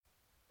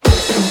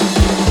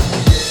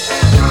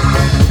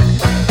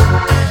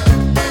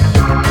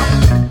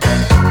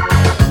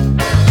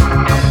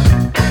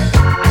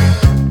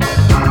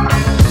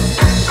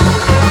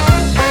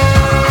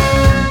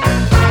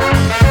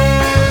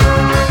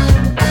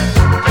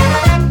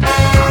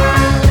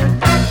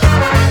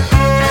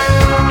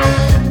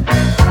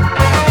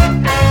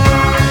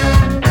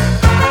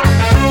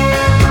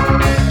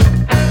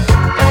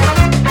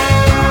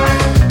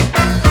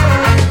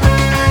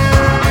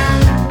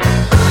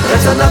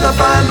another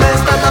fine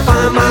mess that I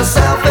find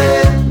myself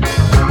in.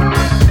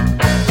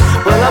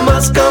 Well, I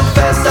must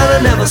confess that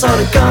I never saw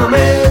it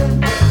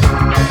coming.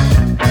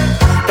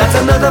 That's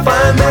another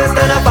fine mess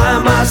that I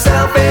find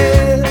myself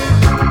in.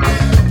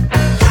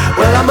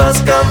 Well, I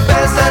must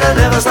confess that I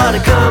never saw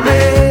it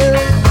coming.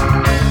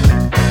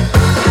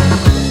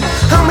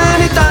 How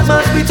many times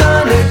must we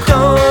turn the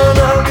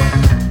corner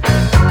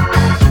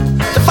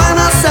to find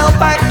ourselves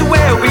back to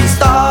where we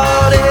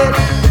started?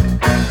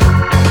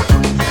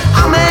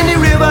 How many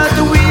rivers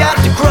do we have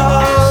to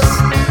cross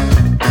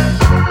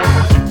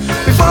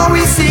before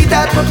we see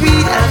that what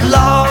we have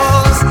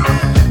lost?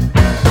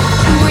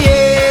 Ooh,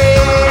 yeah.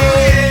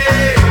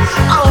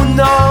 Oh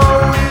no.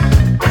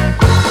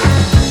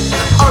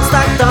 All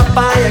stacked up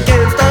by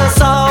against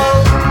us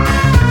all.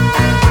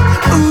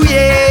 Ooh,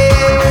 yeah.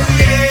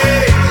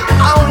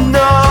 Oh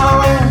no.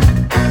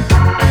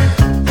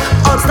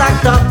 All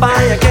stacked up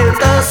by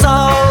against us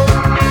all.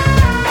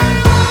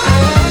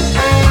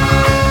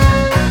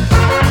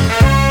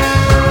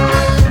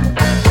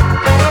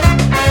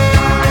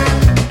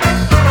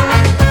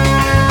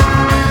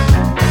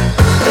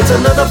 It's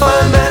another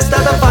fine mess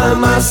that I find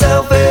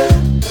myself in.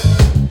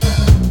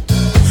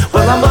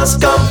 Well, I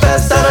must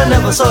confess that I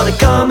never saw it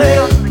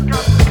coming.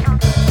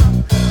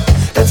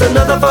 It's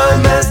another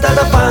fine mess that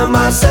I find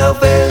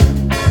myself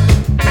in.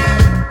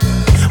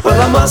 Well,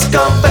 I must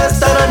confess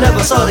that I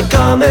never saw it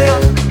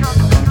coming.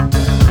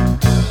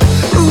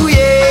 Ooh,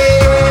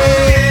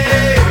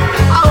 yeah.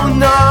 Oh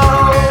no.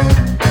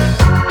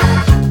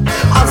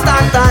 I'll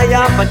start die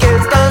up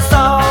against us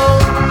all.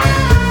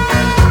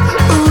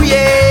 Ooh, yeah.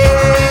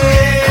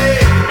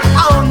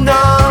 Oh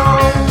no.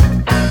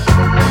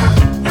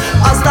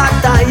 I'll start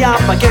die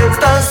up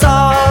against us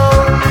all.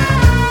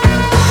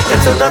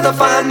 It's another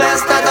fine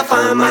mess that I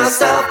find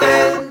myself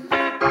in.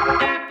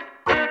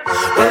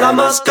 Well, I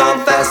must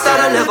confess that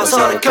I never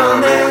saw it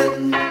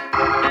coming.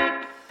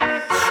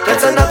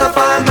 That's another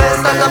fine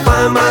mess that I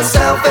find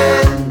myself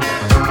in.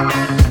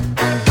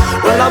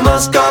 Well, I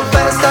must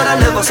confess that I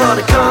never saw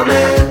it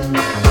coming.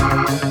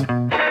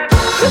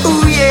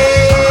 Ooh,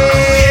 yeah.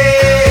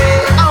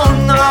 Oh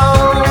no.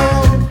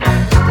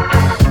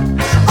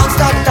 I'll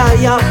start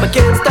die up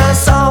against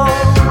us all.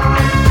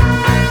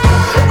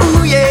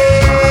 Ooh, yeah.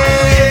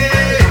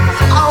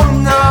 Oh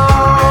no.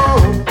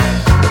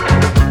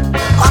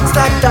 I'll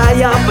start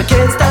die up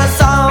against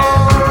us all.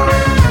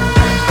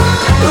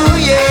 Ooh,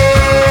 yeah.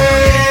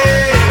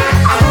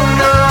 Oh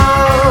no.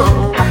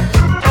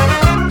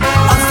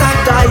 I'll start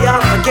die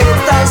up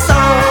against us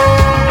all.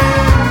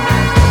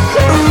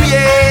 Ooh,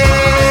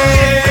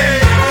 yeah.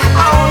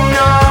 Oh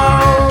no.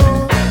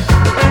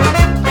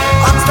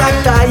 I'll start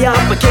die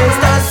up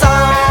against us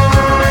all.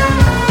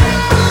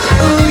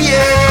 Ooh,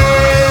 yeah.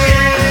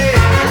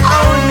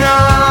 Oh no.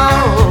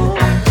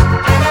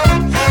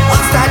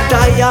 I'll start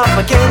die up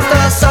against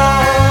us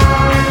all.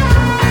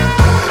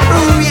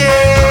 Ooh,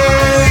 yeah.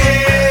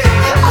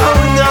 Oh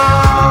no.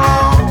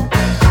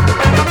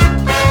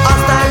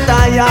 I'll start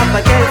die up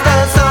against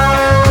us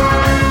all.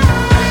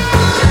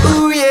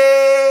 Ooh,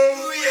 yeah.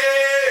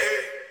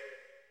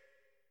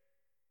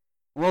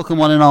 Welcome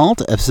one and all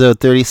to episode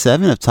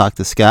 37 of Talk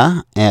to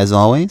Ska. As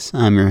always,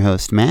 I'm your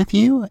host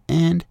Matthew,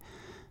 and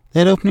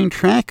that opening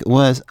track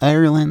was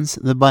Ireland's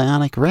The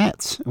Bionic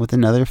Rats with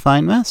Another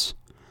Fine Mess,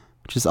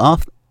 which is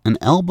off an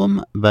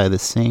album by the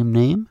same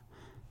name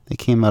that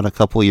came out a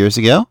couple years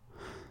ago.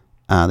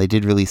 They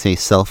did release a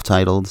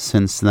self-titled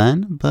since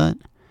then, but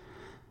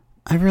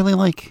I really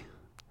like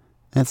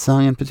that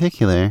song in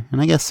particular,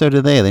 and I guess so do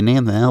they. They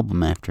named the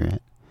album after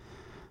it.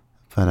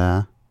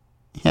 But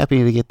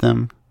happy to get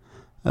them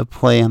a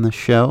play on the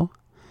show.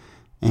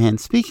 And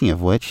speaking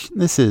of which,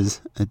 this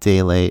is a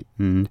day late,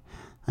 and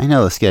I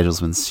know the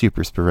schedule's been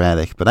super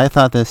sporadic, but I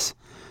thought this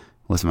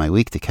was my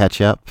week to catch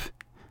up.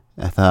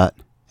 I thought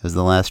it was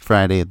the last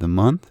Friday of the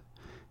month,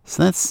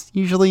 so that's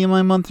usually in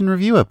my month in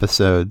review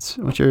episodes,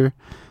 which are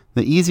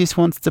the easiest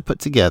ones to put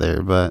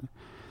together. But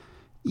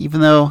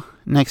even though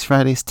next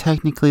Friday is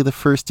technically the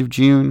 1st of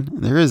June,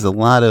 there is a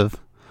lot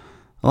of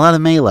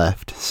May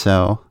left,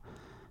 so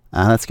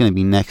that's going to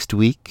be next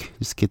week.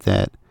 Just get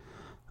that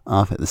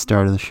off at the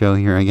start of the show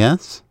here, I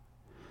guess.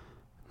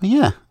 But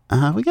yeah,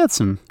 we got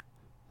some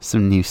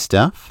new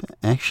stuff,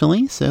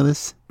 actually, so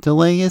this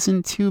delay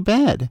isn't too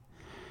bad.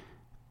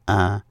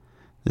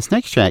 This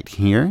next track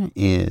here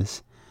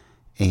is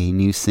a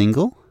new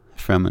single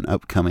from an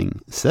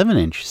upcoming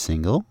 7-inch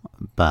single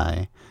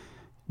by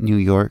New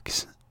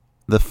York's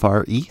The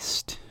Far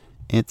East.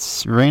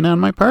 It's Rain on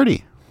My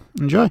Party.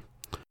 Enjoy.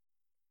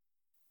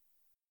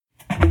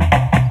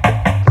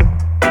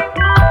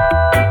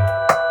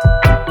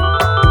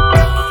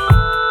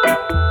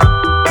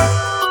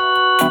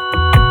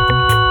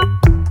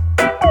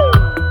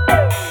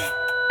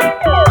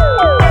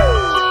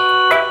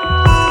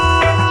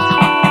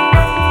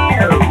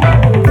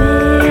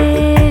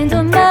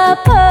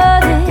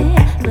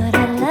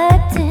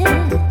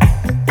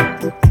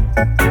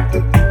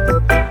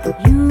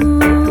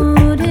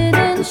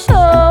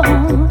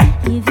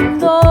 Even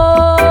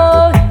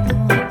though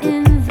you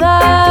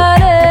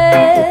invited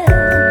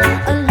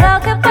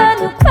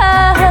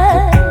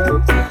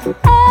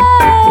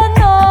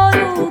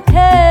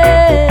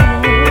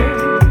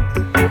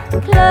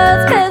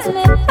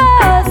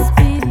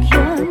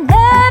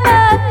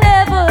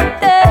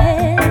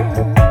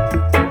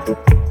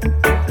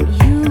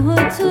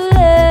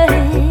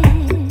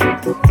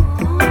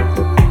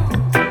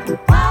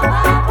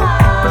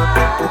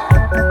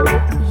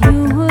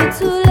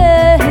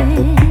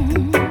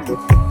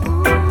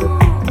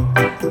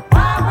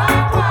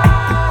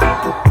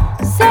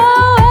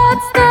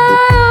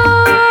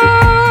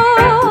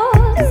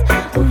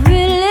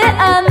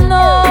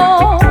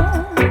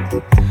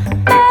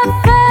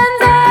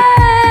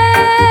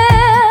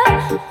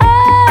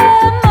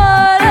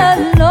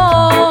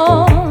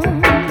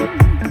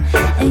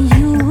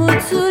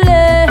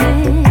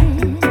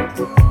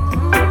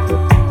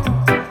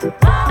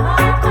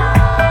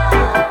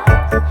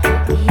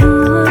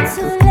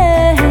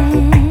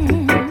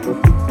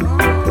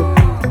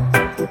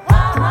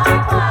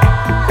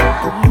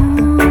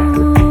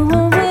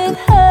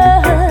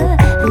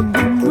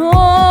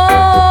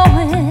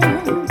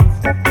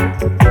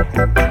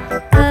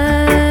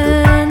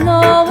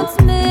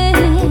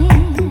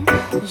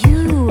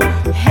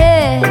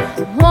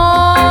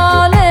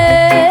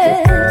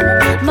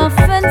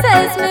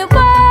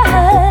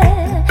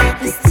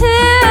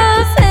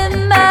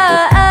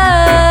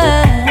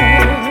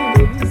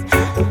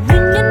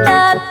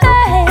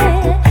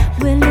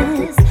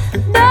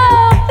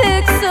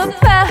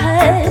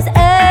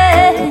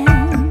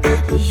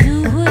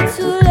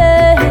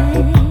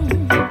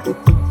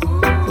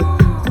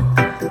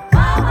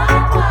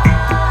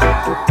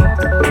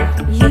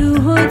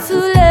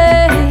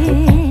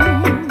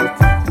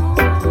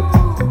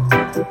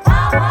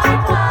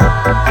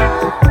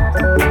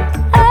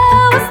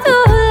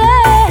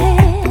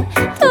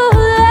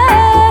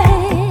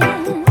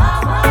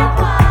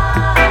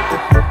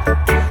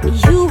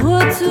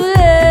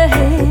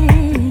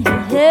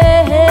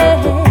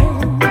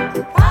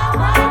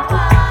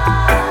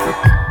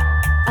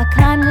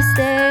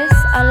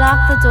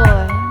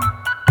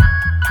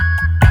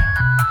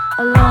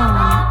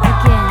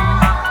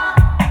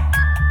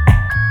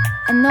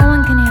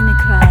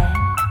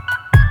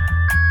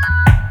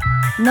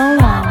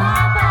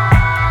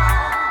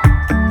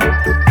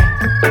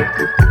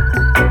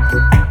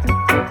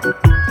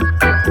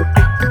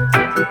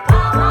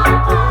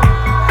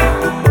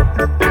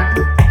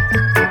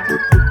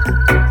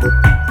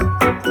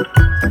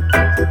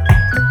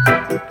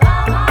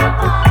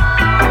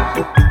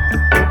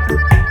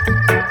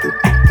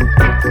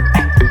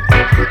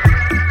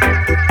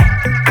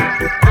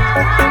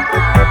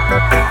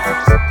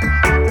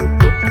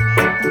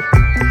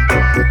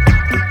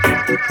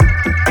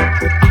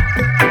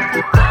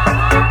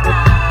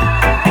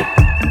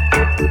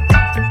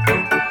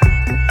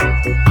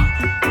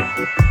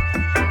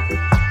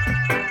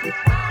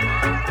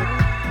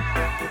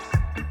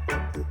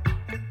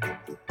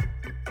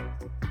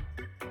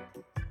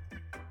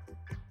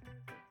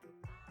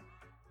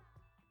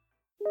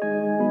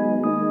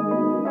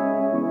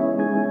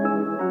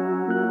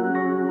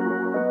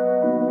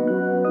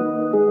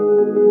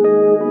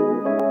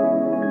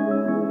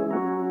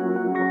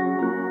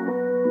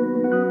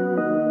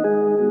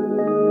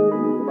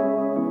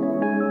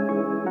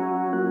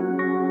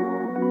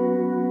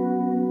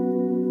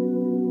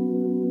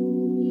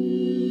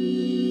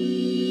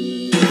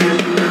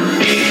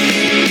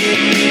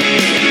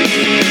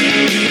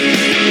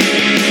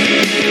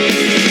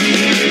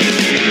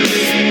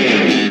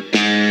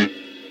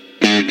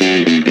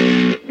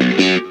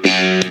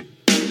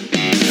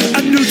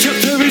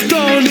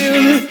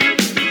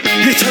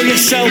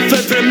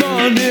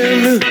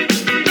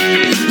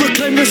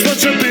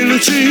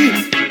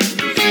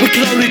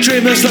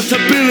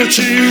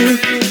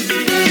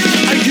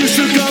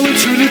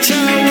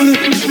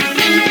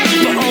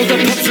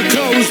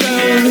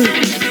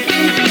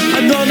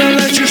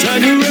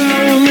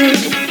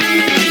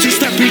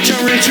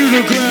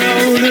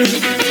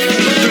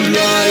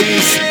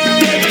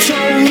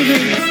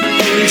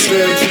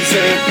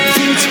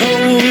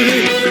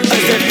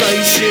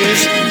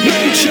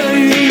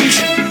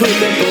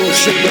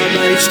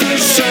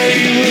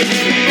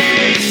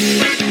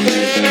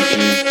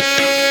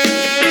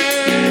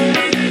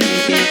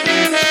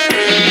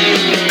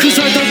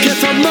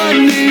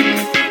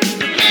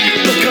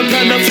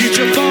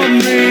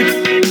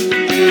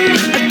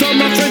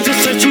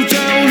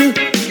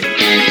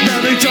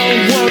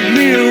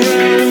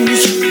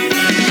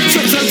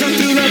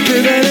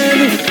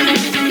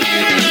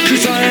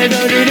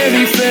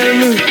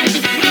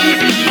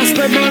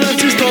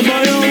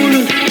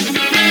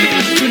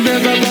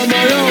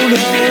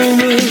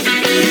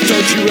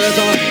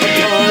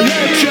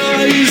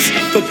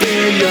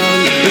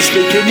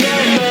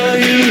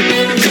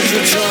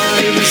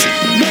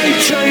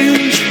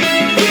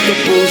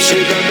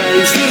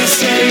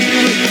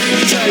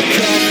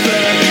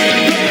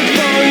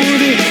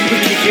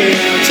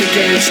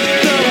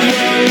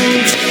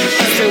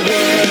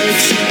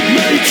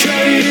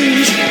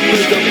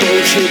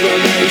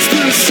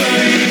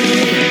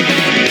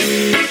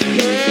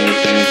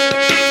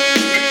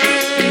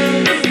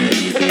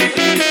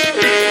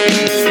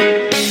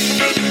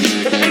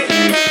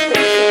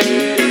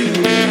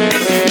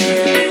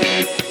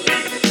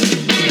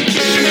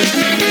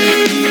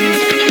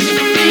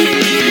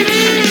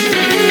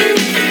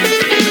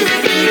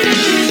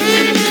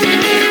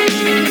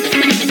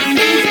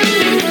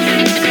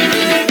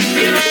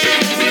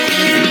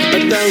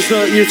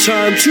not your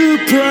time to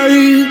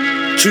pray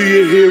to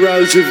your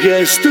heroes of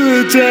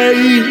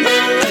yesterday.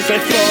 As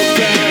they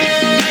forget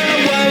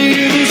the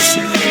waves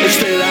and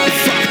still have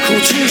fuck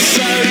all to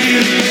say.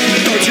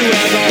 Don't you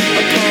ever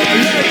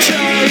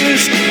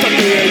apologize for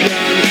being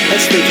young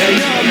and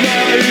speaking your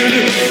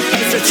mind.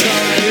 As the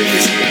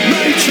times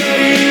may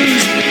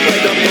change, when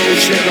the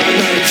bullshit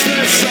remains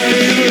the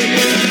same,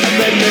 and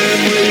the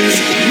memories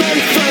may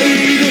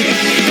fade,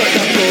 but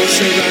the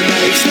bullshit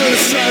remains the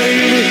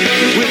same.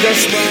 With the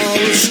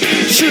smiles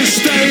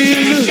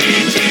sustained,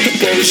 the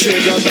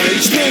bullshit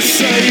remains the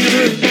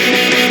same.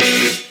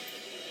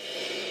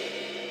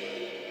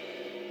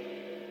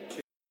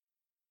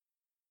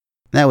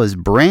 That was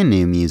brand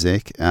new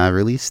music,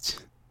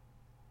 released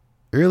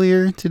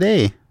earlier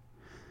today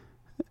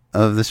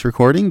of this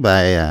recording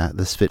by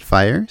the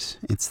Spitfires.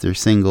 It's their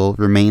single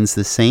Remains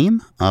the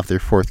Same off their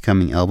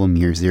forthcoming album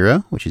Year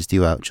Zero, which is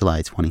due out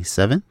July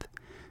 27th.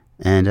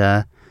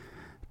 And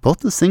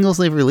both the singles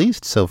they've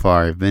released so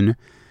far have been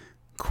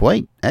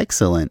quite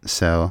excellent,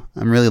 so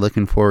I'm really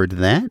looking forward to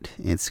that.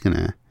 It's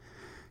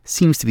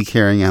seems to be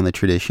carrying on the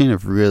tradition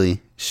of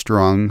really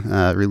strong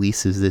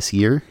releases this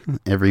year,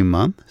 every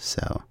month,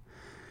 so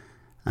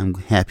I'm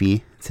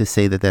happy to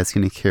say that that's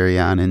going to carry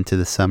on into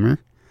the summer.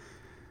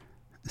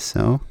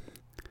 So,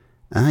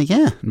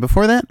 yeah,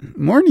 before that,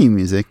 more new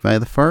music by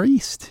the Far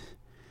East.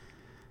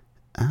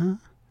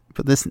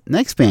 But this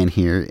next band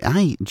here,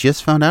 I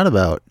just found out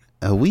about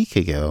a week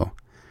ago.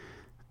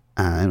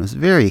 And was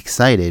very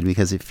excited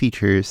because it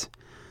features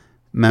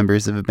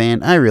members of a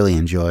band I really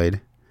enjoyed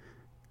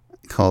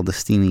called the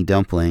Steamy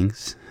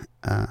Dumplings.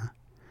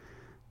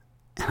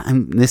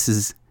 This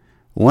is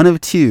one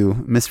of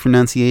two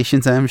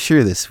mispronunciations, I'm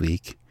sure, this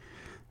week.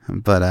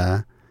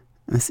 But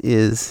this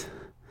is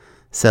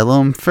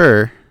Salom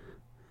Fur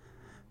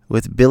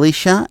with Billy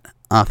Shot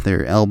off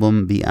their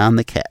album Beyond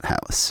the Cat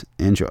House.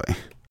 Enjoy.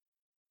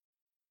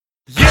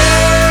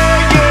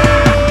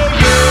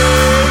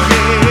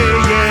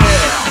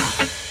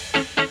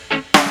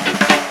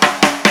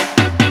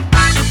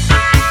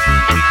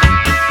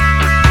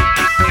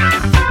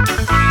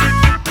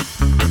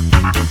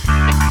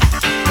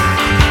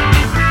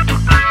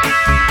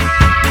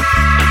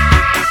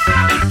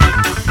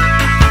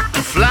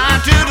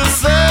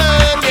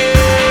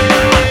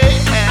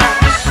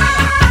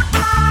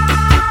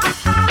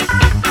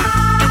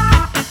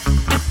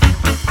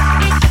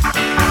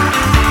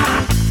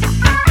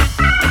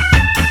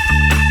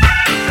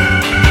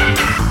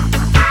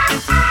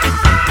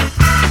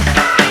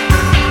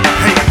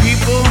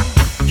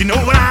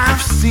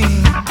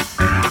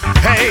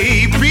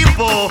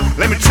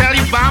 Let me tell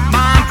you about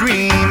my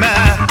dream.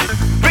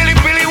 Billy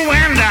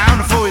went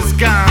down for his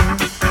gun,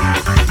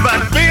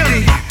 but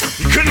Billy,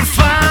 he couldn't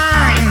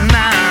find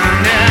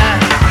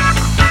none.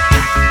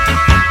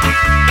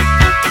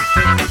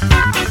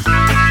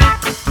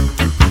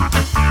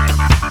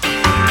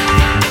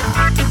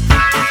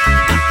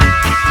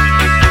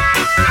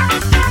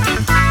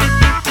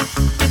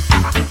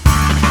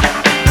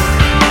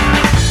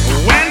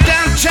 Went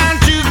downtown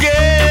to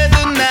get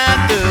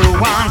another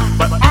one,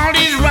 but all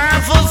these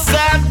rifles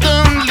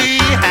suddenly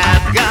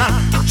had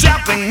gone,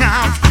 jumping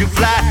off to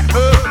fly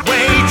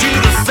away to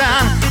the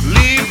sun,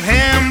 leave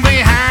him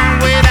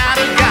behind without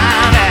a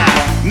gun.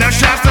 No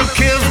shots, no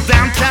kills,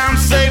 downtown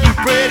safe and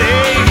pretty.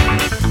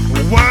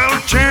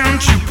 World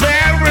turned to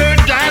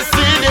paradise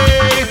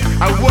city.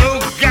 I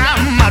woke up,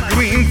 my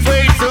dream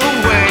fades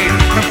away.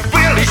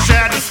 Billy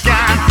shot the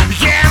sky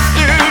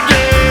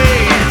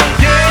yesterday.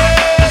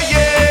 Yeah,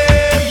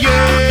 yeah,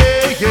 yeah,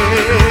 yeah,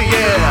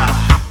 yeah.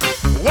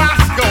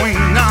 What's going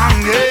on?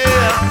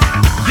 Yeah,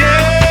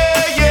 yeah,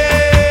 yeah,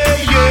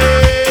 yeah,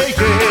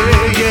 yeah,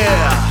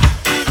 yeah.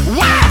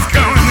 What's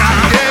going on?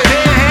 Yeah,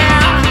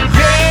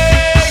 yeah,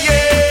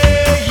 yeah,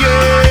 yeah,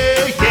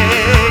 yeah,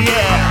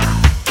 yeah.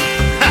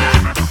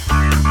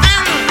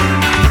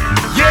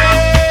 Yeah,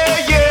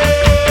 yeah,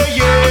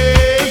 yeah,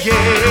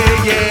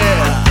 yeah,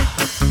 yeah.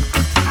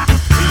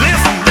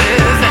 Listen,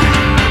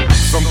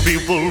 some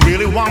people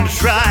really want to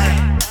try.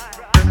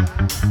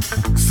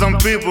 Some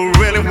people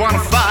really want to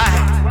fight.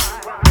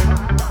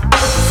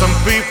 Some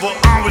people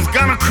always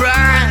gonna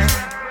cry.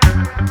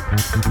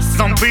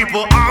 Some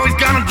people always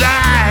gonna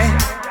die.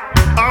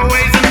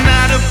 Always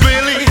another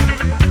Billy.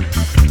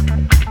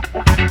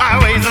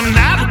 Always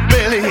another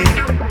Billy.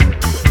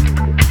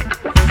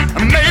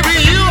 Maybe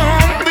you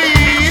won't be.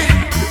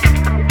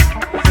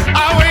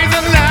 Always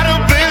another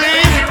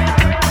Billy.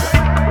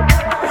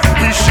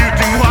 He's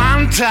shooting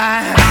one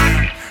time,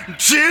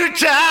 two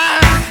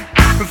times,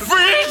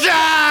 three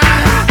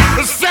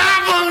times,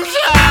 seven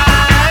times.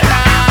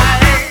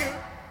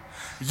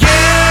 Yeah,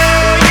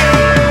 yeah,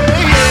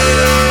 yeah, yeah,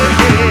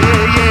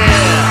 yeah.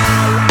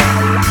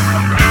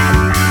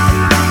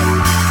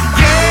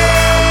 Yeah,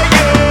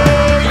 yeah,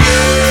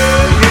 yeah,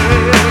 yeah,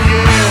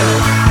 yeah.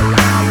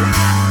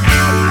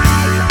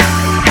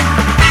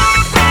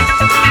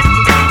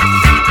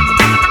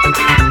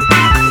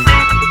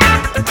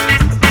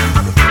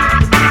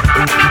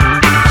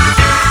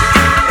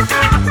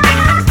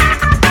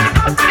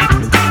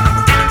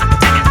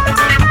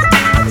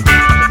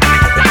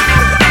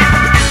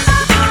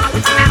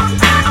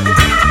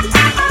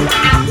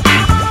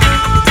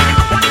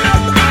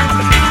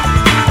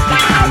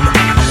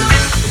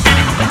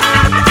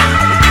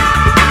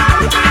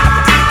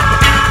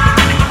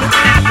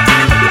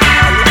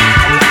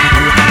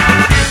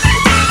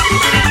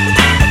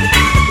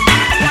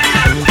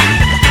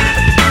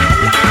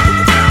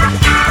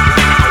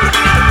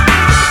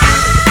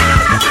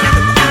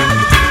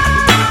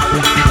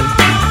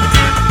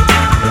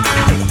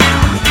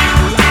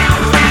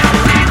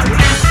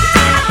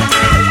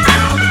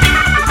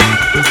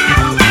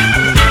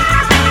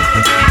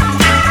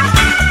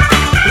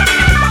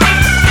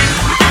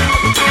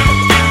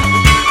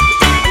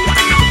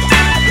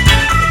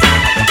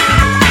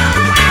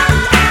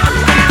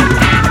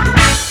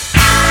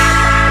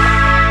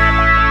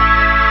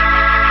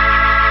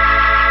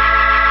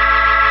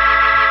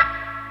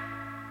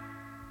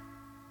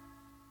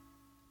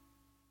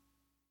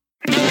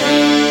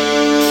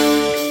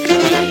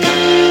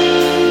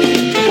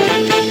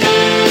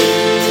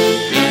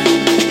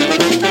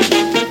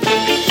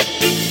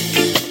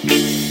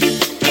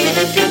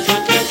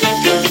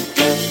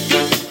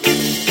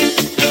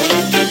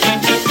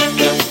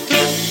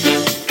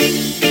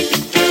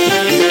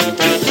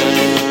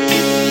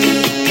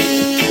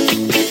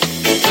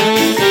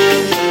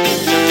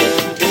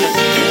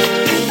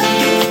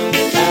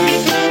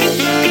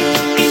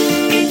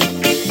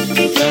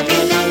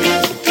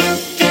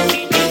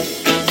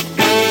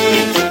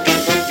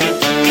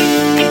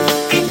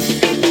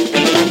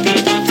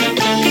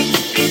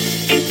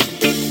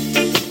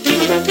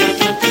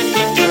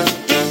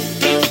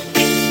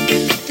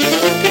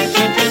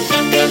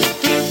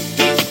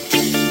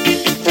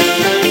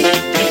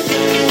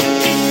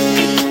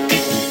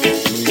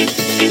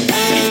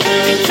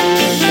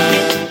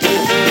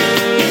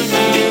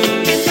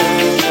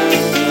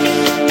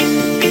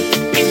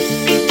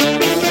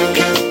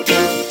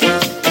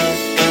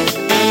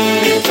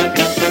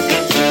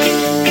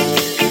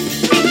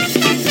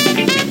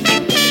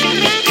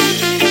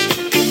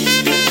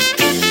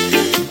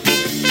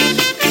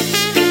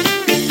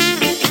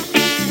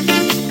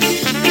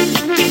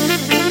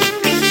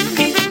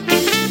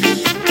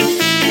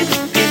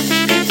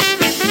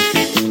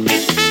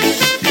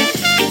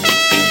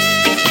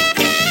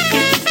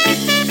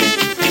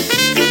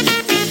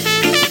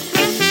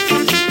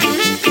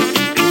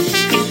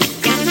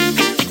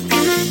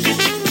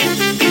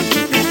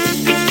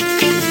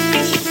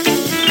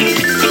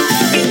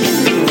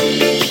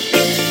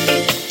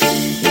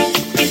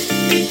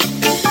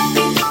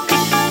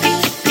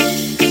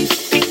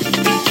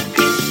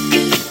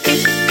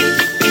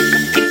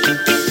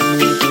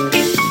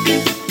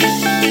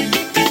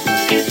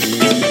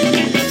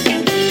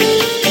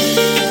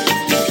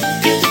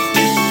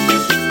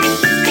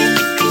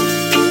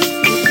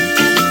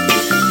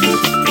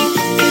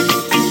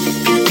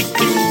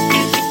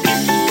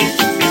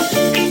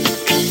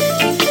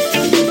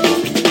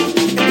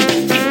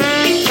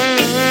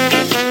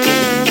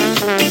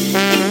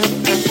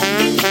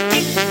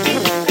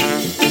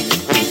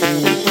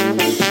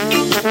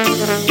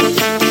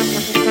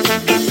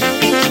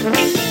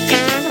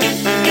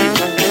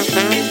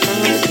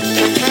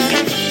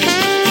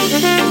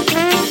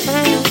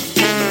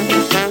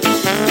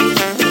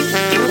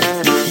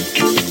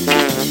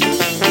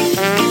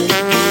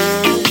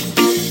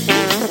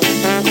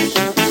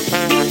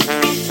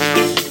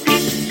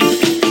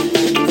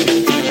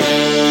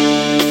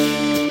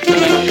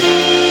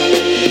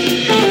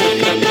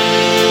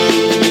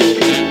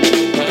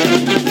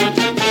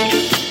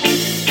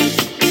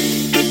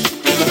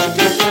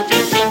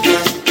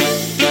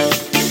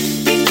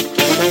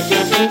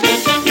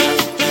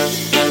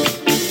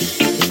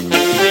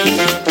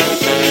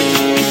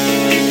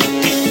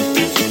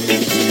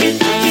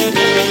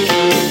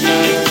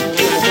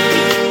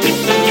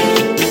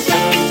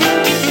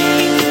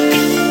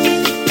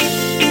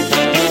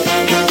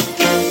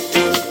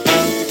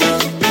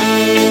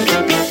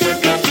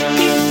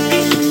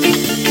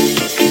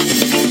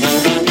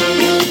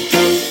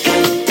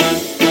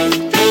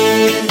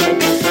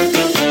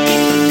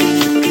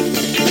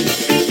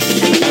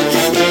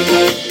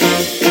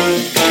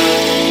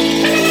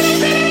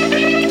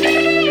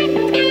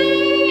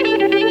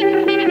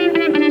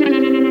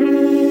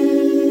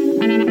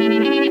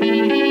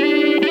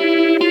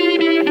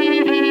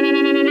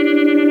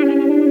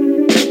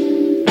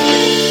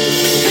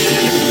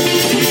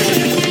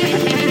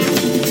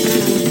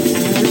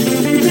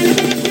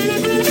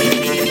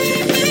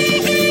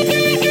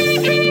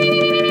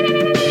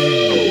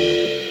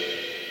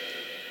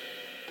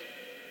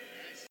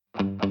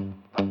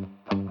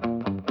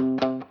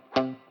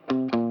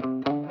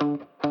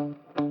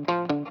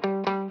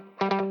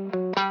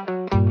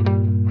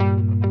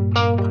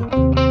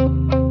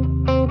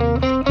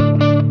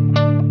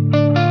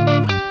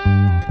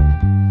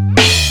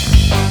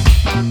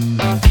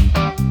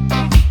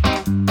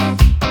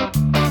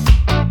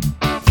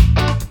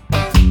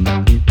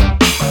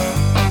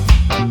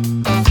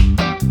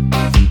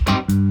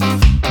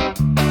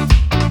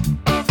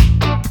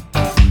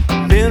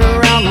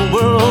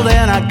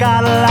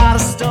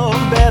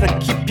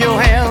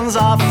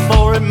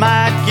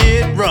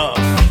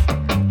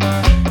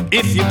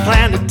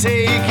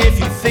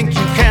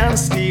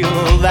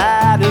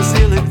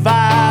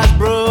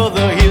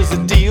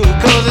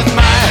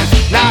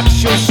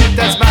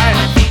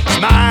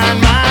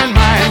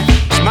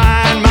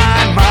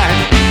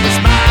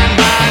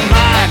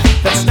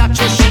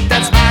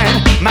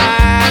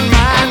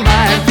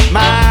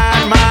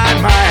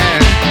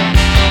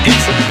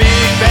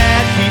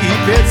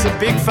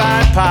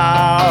 find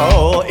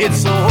pow.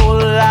 It's a whole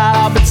lot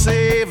I've been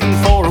saving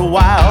for a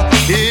while.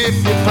 If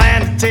you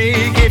plan to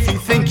take, if you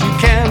think you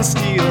can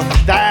steal,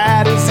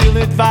 that is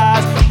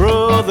ill-advised,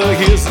 brother,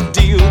 here's the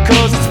deal.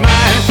 Cause it's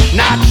mine,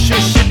 not your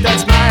shit,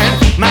 that's mine.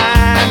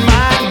 Mine,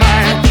 mine,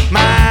 mine,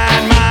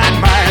 mine, mine,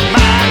 mine,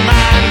 mine,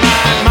 mine,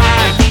 mine,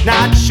 mine.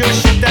 Not your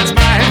shit, that's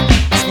mine.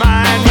 It's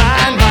mine,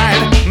 mine,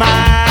 mine,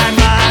 mine,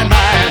 mine,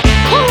 mine.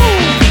 Woo!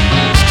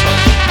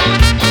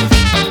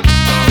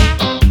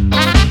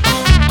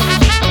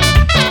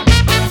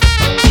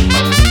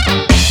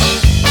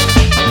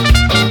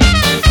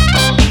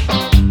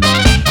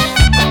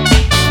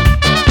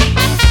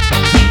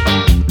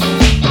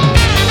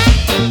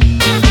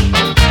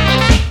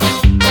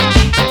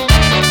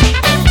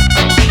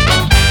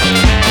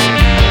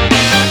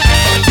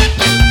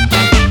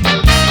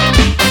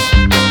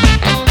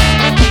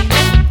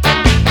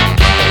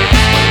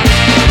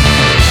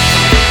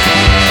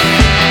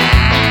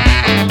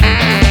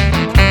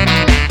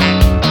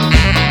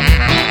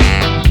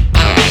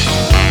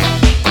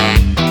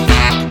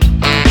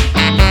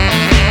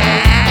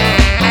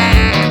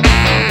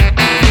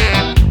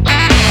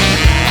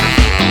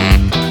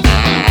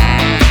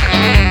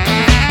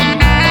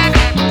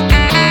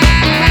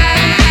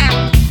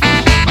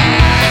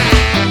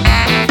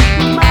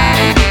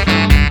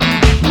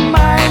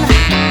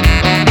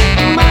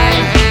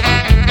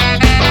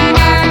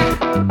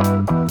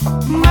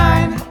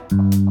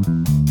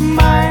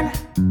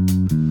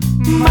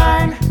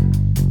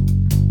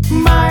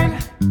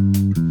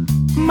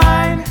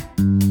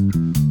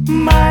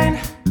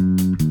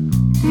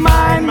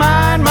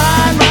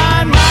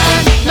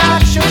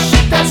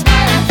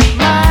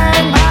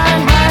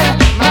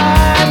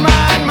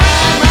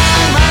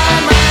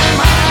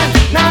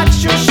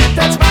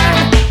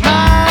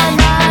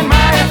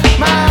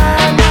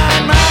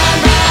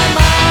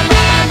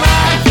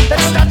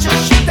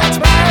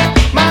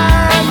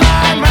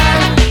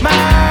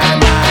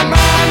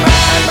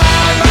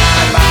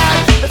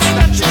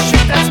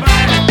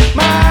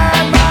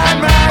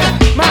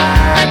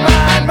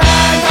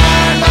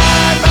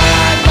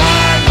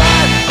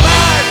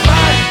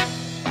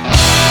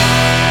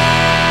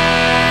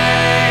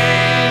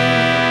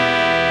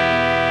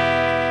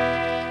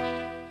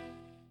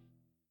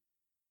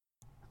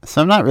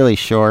 So I'm not really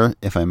sure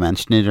if I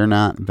mentioned it or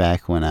not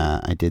back when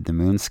I did the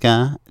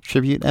Moonska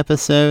tribute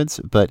episodes,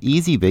 but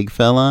Easy Big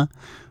Fella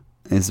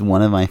is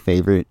one of my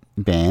favorite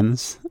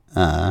bands.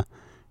 That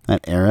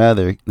era,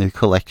 their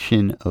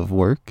collection of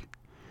work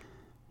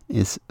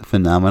is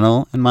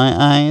phenomenal in my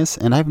eyes,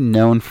 and I've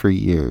known for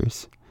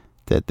years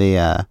that they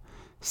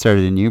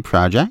started a new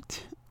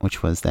project,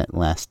 which was that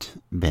last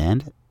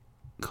band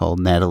called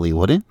Natalie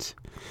Wouldn't,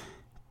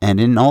 and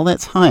in all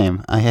that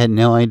time, I had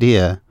no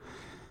idea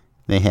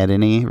they had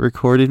any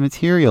recorded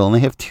material, and they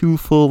have 2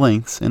 full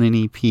lengths and an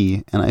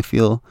EP, and I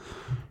feel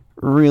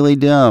really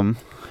dumb,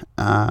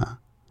 and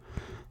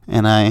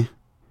I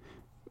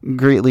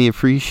greatly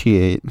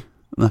appreciate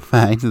the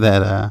fact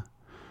that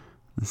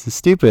this is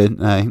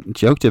stupid. I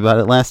joked about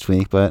it last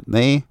week, but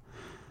they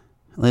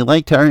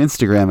liked our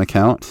Instagram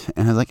account,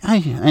 and I was like,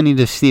 I need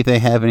to see if they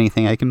have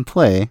anything I can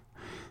play,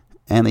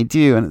 and they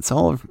do, and it's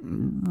all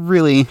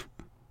really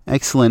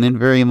excellent and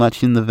very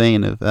much in the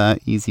vein of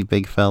Easy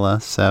Big Fella,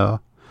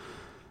 so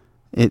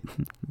it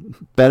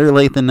better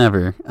late than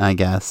never, I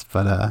guess.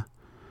 But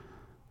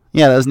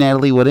yeah, that was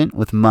Natalie Wouldn't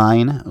with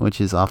Mine,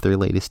 which is off their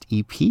latest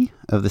EP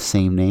of the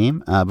same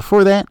name.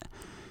 Before that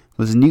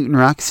was Newton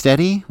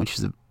Rocksteady, which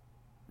is a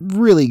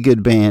really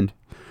good band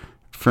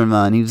from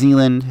New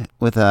Zealand,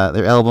 with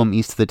their album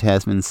East of the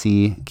Tasman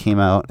Sea came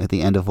out at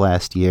the end of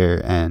last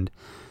year, and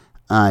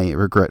I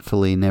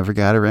regretfully never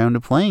got around to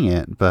playing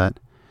it, but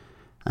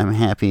I'm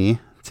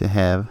happy to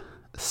have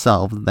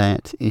solved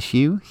that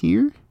issue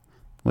here.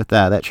 With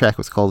that track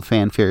was called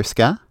Fanfare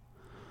Ska.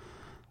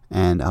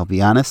 And I'll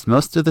be honest,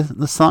 most of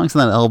the songs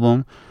on that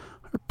album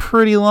are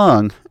pretty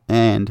long.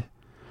 And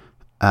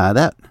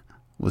that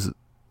was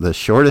the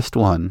shortest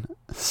one.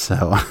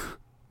 So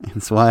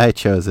that's why I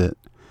chose it.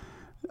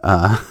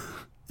 But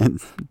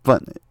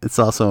it's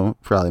also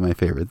probably my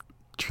favorite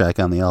track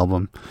on the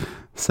album.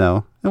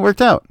 So it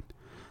worked out.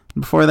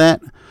 Before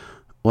that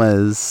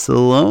was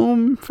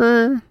Salome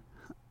for...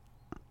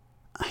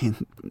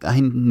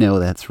 I know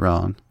that's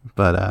wrong.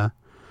 But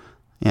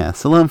yeah,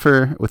 Salome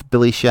for with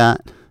Billy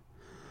Shot.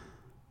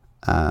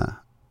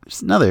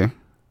 Just another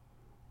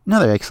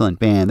excellent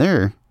band.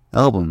 Their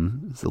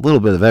album is a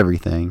little bit of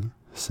everything,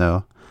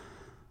 so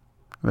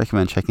I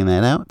recommend checking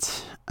that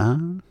out.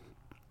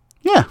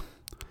 Yeah,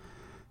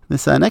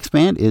 this next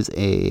band is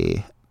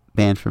a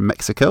band from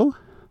Mexico,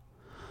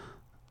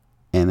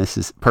 and this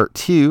is part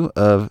 2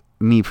 of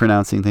me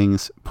pronouncing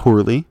things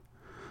poorly,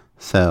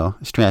 so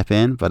strap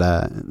in. But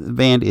the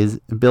band is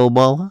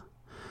Bilbala.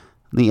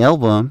 The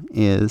album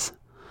is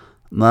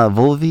La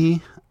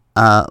Volvi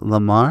a la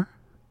Mar,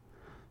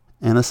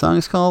 and the song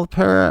is called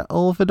Para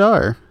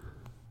Olvidar.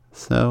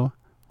 So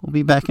we'll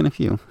be back in a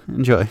few.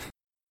 Enjoy.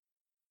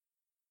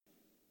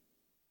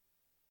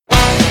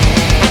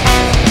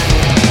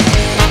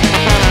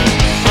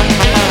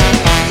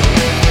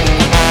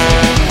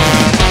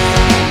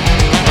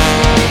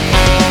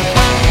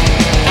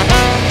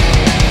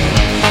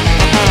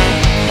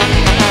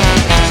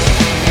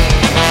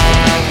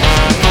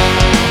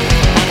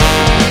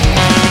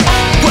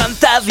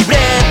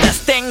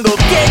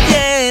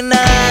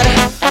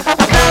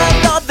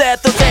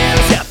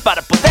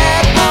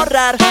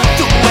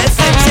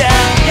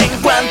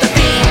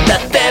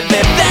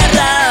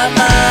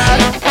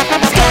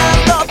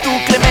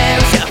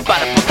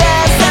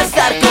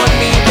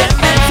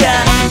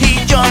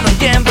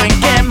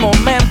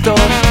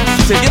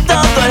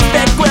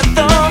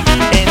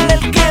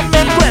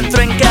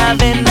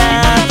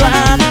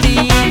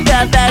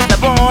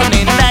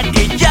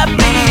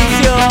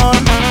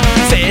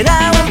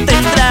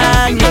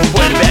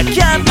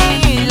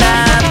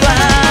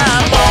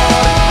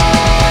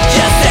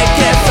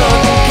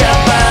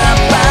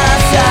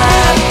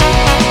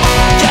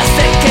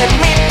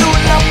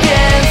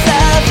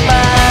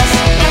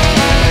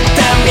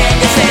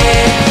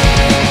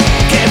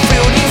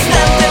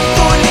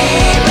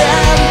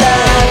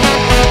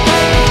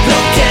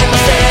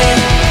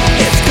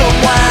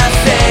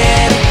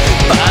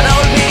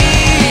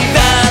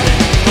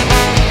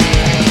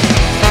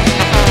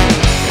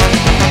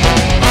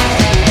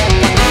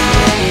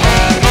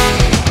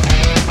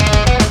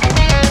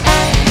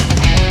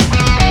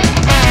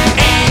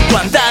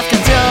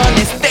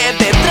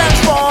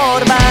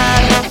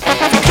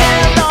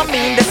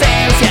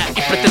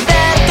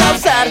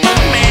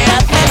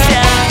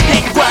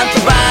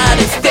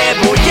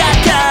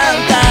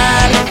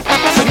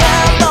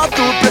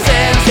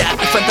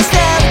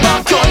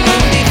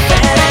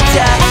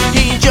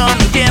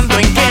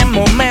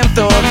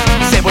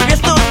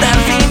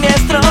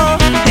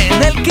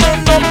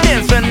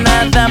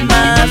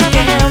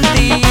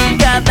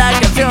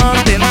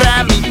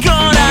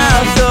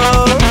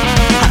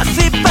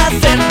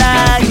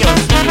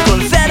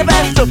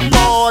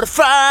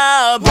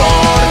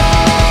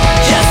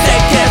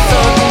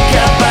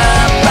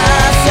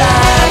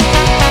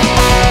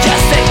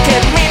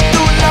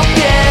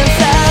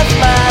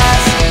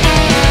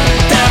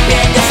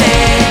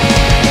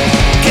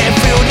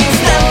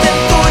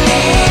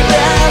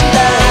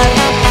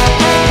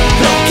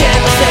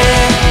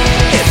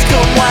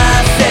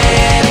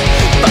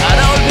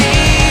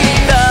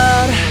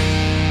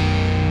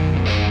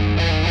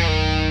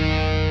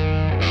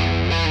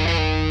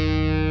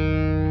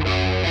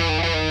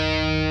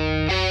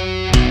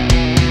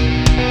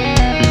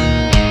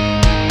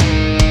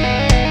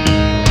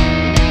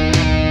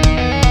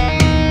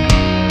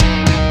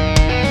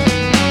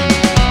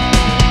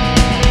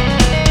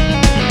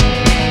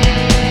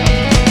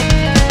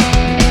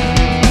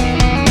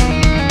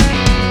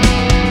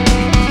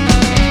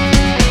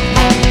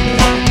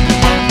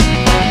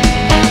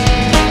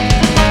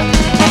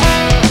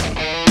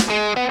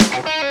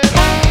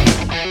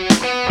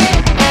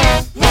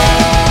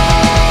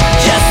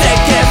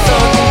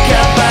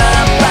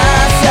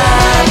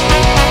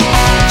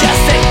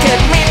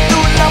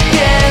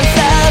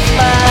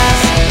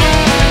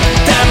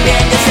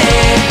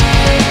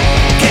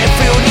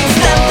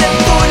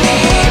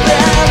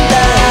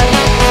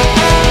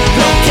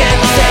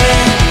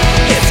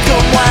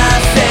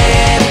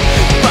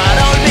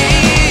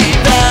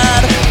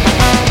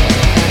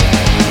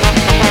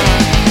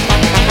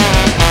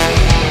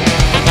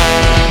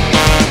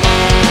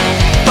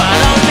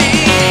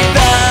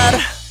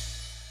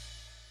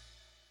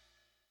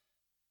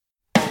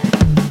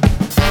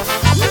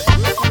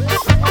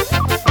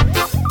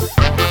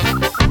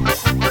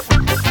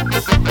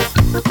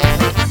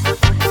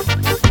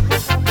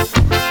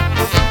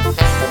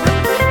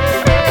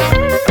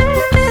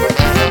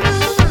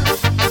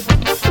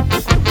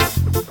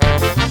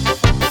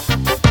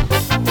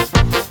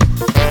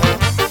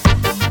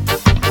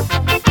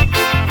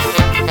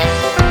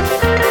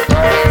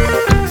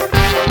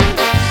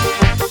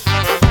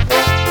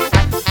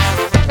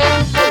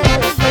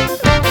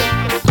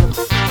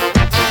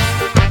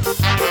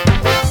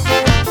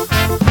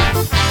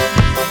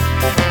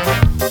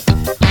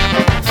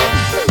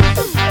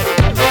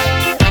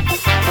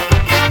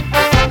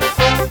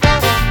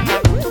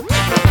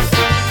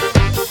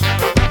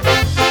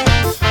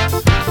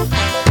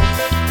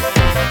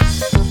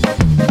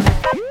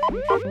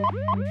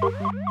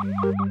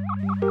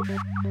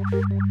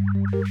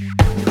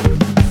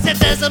 Said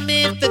there's a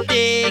myth that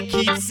they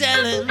keep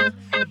selling,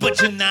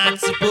 but you're not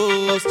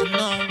supposed to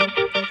know.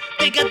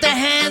 They got their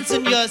hands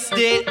on your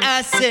state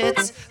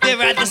assets. They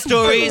write the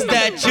stories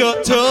that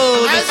you're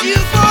told. As you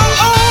grow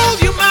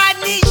old, you might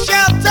need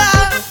shelter.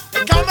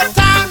 There come a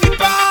time you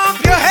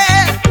bump your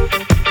head,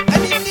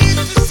 and you need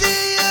to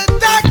see a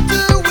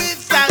doctor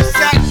without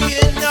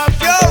sacking up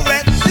your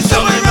rent. There's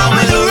something wrong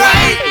with the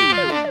right,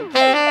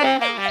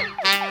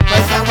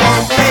 but I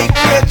won't make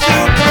it to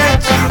print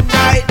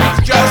tonight.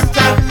 It's just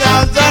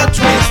another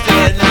twist,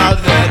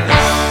 another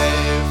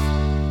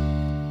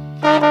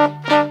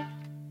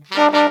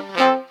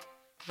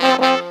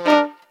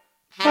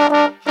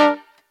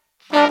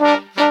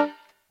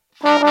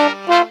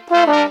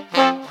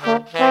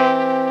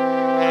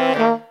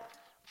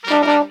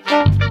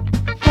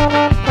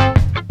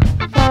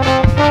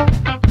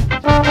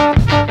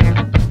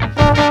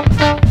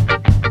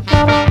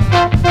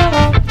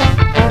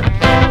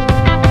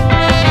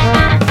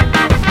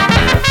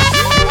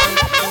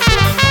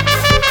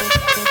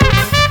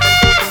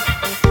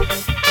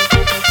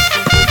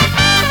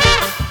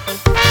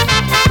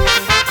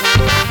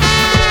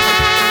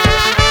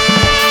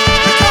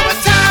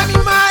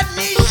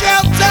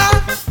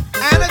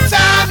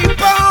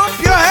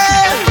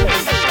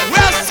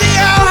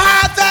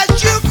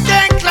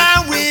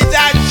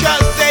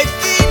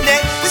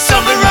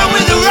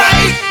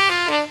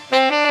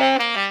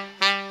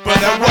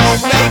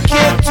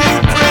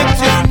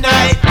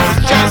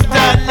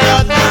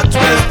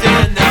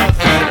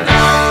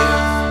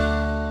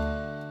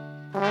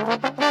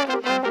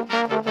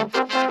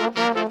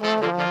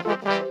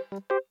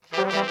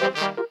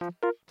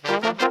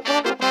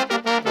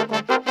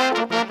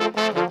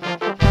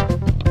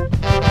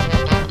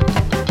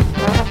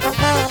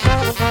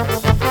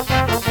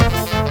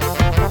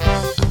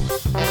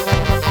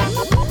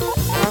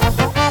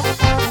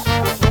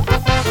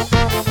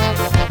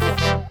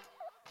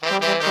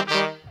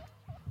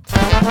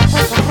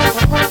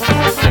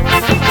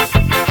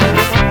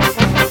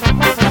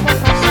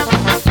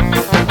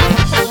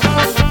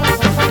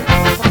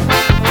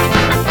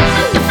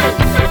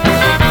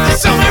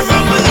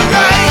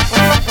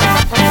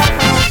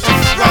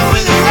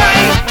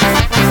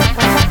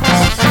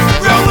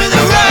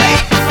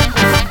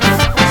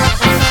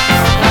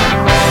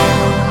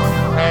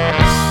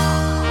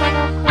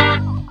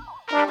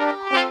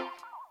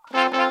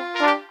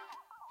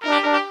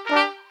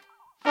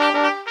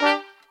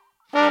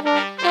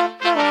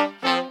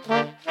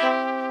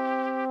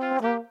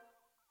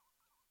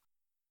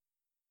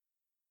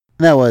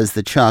That was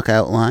the Chalk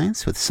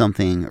Outlines with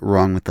Something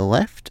Wrong with the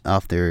Left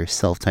off their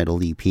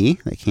self-titled EP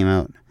that came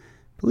out,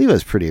 I believe it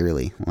was pretty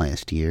early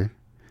last year.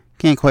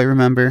 Can't quite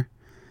remember.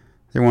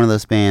 They're one of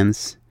those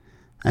bands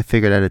I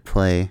figured I'd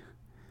play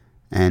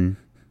and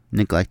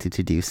neglected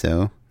to do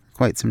so for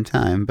quite some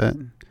time, but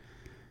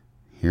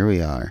here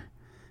we are.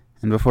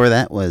 And before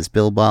that was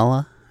Bill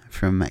Bala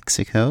from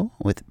Mexico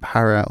with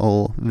Para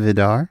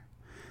Olvidar.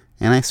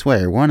 And I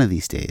swear, one of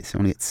these days, I'm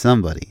going to get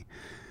somebody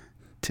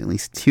to at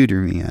least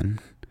tutor me on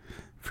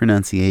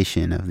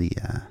pronunciation of the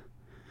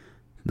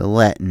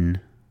Latin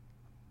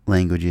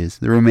languages,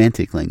 the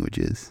Romantic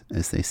languages,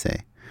 as they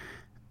say.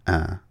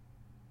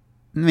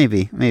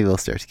 Maybe we'll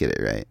start to get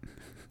it right.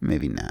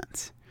 Maybe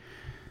not.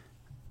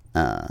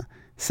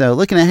 So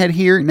looking ahead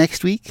here,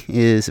 next week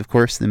is, of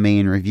course, the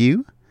main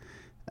review.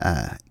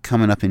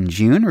 Coming up in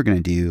June, we're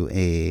going to do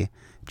a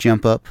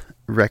Jump Up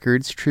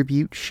Records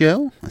tribute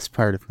show as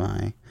part of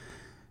my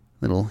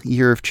little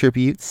year of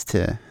tributes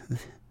to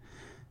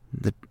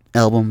the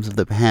albums of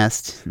the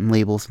past and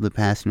labels of the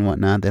past and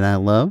whatnot that I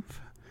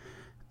love.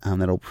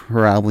 That'll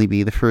probably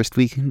be the first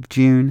week of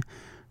June.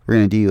 We're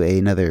going to do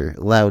another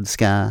Loud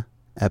Ska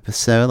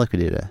episode like we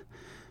did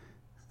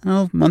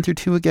a month or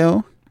two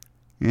ago.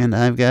 And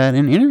I've got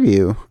an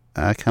interview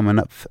coming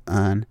up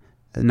on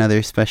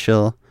another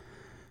special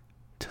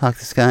Talk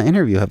to Ska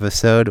interview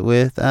episode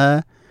with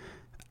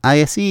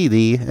ISE,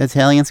 the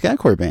Italian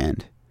Skacore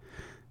band.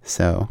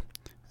 So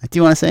I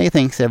do want to say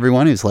thanks to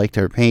everyone who's liked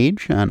our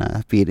page on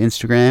be it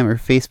Instagram or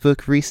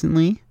Facebook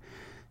recently.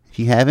 If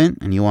you haven't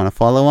and you want to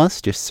follow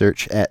us, just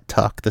search at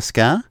Talk the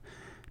Ska.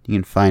 You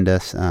can find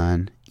us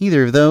on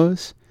either of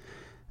those.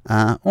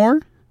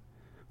 Or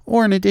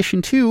in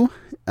addition to,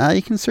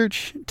 you can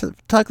search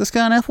Talk the Ska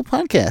on Apple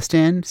Podcast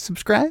and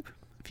subscribe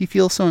if you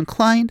feel so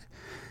inclined.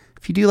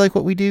 If you do like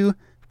what we do,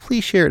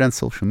 please share it on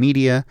social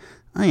media.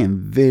 I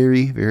am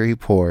very, very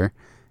poor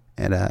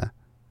at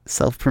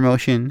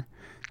self-promotion,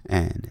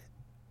 and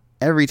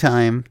every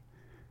time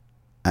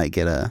I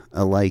get a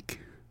like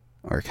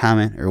or a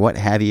comment or what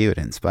have you, it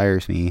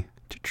inspires me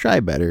to try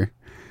better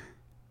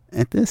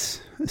at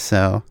this.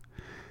 So,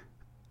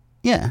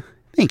 yeah,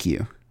 thank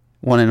you,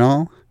 one and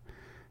all.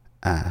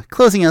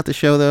 Closing out the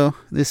show, though,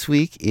 this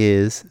week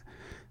is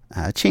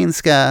Chain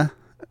Ska.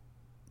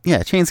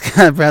 Yeah, Chain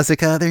Ska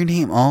Brassica. Their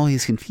name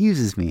always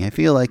confuses me. I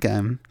feel like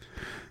I'm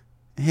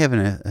having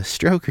a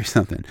stroke or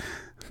something.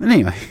 But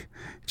anyway,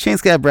 Chain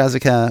Ska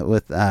Brassica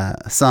with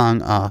a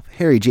song off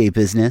Harry J.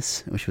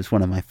 Business, which was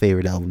one of my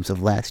favorite albums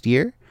of last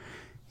year.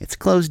 It's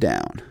closed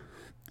down.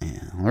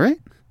 All right.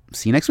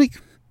 See you next week.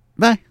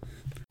 Bye.